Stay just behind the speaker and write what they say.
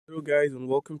Hello guys, and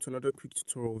welcome to another quick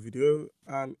tutorial video.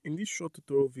 And in this short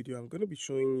tutorial video, I'm going to be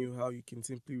showing you how you can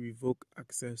simply revoke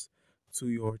access to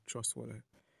your Trust wallet.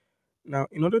 Now,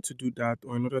 in order to do that,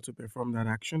 or in order to perform that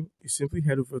action, you simply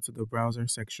head over to the browser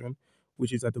section,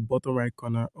 which is at the bottom right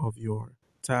corner of your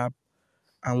tab.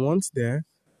 And once there,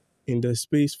 in the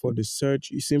space for the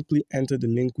search, you simply enter the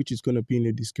link which is going to be in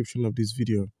the description of this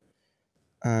video.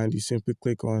 And you simply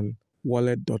click on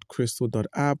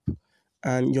wallet.crystal.app.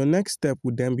 And your next step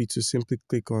would then be to simply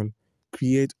click on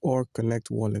Create or Connect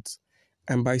Wallets.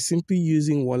 And by simply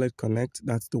using Wallet Connect,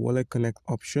 that's the Wallet Connect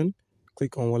option,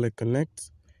 click on Wallet Connect.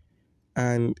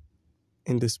 And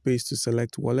in the space to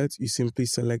select wallet, you simply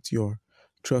select your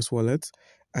Trust wallet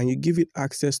and you give it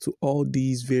access to all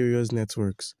these various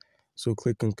networks. So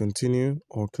click on Continue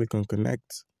or click on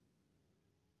Connect.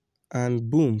 And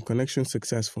boom, connection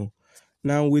successful.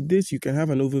 Now with this, you can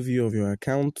have an overview of your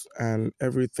account and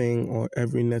everything or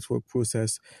every network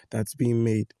process that's being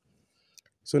made.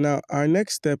 So now our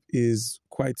next step is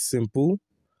quite simple.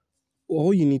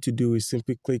 All you need to do is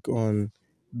simply click on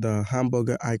the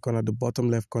hamburger icon at the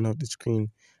bottom left corner of the screen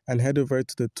and head over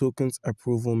to the tokens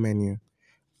approval menu.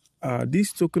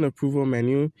 This token approval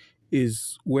menu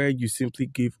is where you simply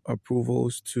give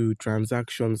approvals to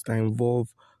transactions that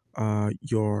involve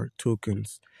your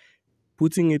tokens.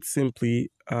 Putting it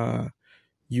simply,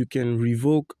 you can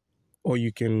revoke or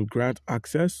you can grant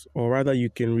access, or rather you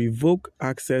can revoke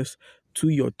access to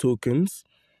your tokens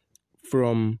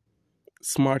from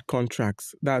smart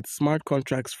contracts. That's smart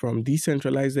contracts from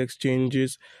decentralized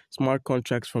exchanges, smart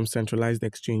contracts from centralized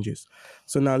exchanges.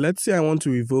 So now let's say I want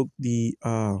to revoke the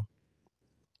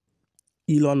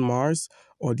Elon Mars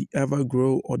or the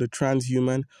Evergrow or the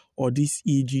Transhuman or this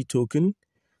EG token.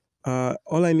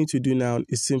 All I need to do now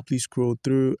is simply scroll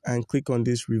through and click on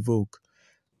this revoke.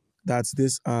 That's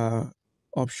this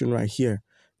option right here.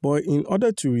 But in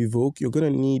order to revoke, you're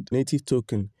going to need native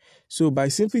token. So by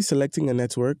simply selecting a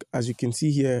network, as you can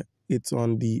see here, it's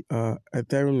on the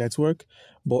Ethereum network.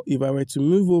 But if I were to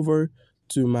move over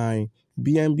to my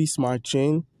BNB Smart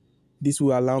Chain, this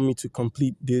will allow me to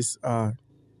complete this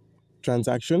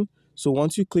transaction. So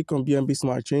once you click on BNB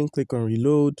Smart Chain, click on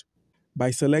Reload.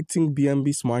 By selecting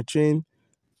BNB Smart Chain,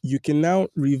 you can now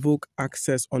revoke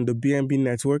access on the BNB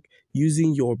network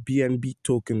using your BNB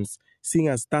tokens, seeing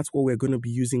as that's what we're going to be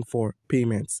using for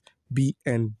payments,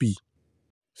 BNB.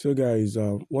 So guys,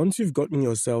 once you've gotten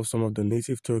yourself some of the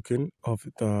native token of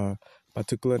the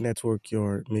particular network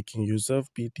you're making use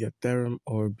of, be it the Ethereum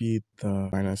or be it the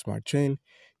Binance Smart Chain,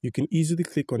 you can easily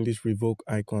click on this revoke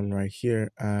icon right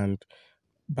here, and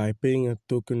by paying a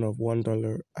token of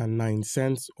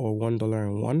 $1.09 or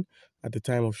 $1.01 at the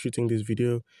time of shooting this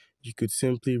video, you could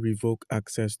simply revoke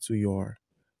access to your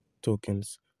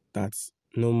tokens. That's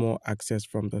no more access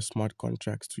from the smart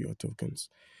contracts to your tokens.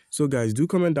 So guys, do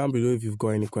comment down below if you've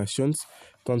got any questions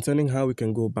concerning how we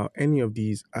can go about any of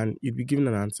these, and you'd be given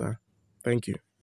an answer. Thank you.